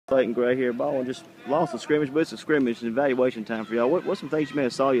Clayton Gray here. Baldwyn just lost the scrimmage, but it's a scrimmage. It's evaluation time for y'all. What's some things you may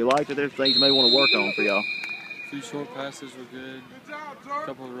have saw you liked, or there's things you may want to work on for y'all? A few short passes were good. A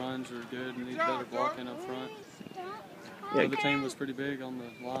couple of runs were good. Need better blocking up front. Yeah. The team was pretty big on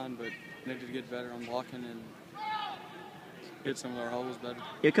the line, but needed to get better on blocking and hit some of our holes better.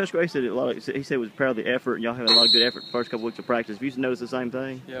 Yeah, Coach Gray said he said it was proud of the effort, and y'all had a lot of good effort the first couple weeks of practice. Have you noticed the same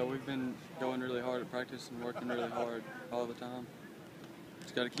thing? Yeah, we've been going really hard at practice and working really hard all the time.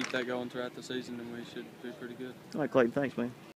 Just got to keep that going throughout the season, and we should do pretty good. All right, Clayton, thanks, man.